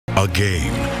A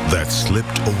game that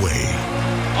slipped away.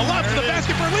 A lob to the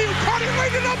basket for Lee, caught it,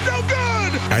 laid it up, no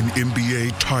good! An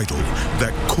NBA title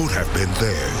that could have been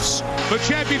theirs. The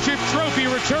championship trophy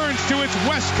returns to its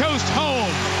West Coast home.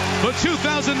 The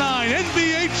 2009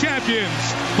 NBA champions,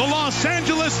 the Los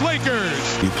Angeles Lakers.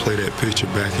 You play that picture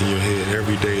back in your head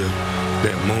every day of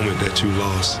that moment that you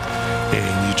lost, and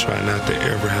you try not to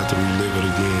ever have to relive it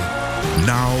again.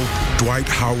 Now, Dwight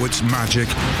Howard's Magic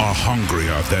are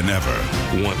hungrier than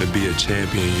ever. Want to be a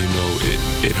champion, you know,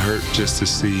 it hurt just to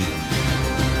see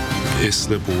it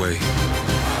slip away.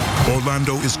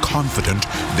 Orlando is confident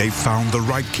they've found the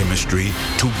right chemistry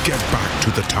to get back to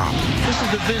the top. This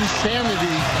is the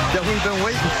Vinsanity that we've been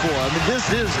waiting for. I mean, this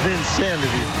is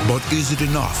Vinsanity. But is it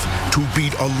enough to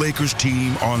beat a Lakers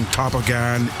team on top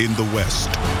again in the West?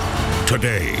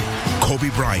 Today, Kobe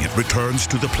Bryant returns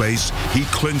to the place he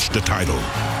clinched the title.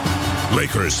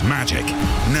 Lakers Magic,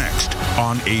 next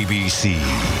on ABC,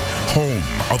 home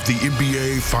of the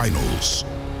NBA Finals.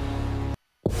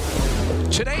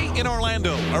 Today in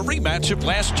Orlando, a rematch of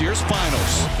last year's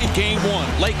finals. In Game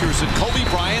 1, Lakers and Kobe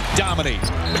Bryant dominate.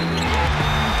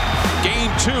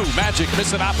 Game 2, Magic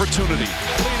miss an opportunity.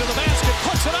 Lee to the basket,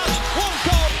 puts it up, won't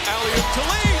go. Alley-oop to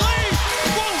Lee,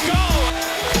 won't go.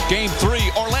 Game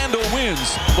 3, Orlando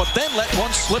wins, but then let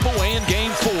one slip away in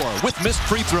Game 4 with missed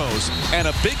free throws and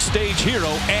a big stage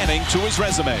hero adding to his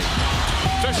resume.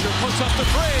 Fisher puts up the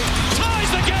three,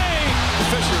 ties the game.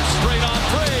 Fisher straight on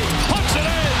three, puts it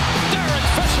in.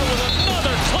 Fisher with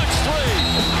another clutch three.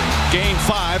 Game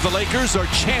 5, the Lakers are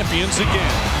champions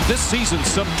again. This season,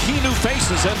 some key new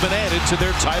faces have been added to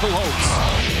their title hopes.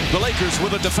 The Lakers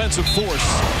with a defensive force.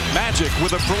 Magic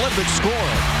with a prolific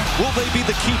scorer. Will they be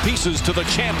the key pieces to the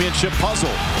championship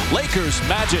puzzle? Lakers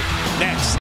Magic next.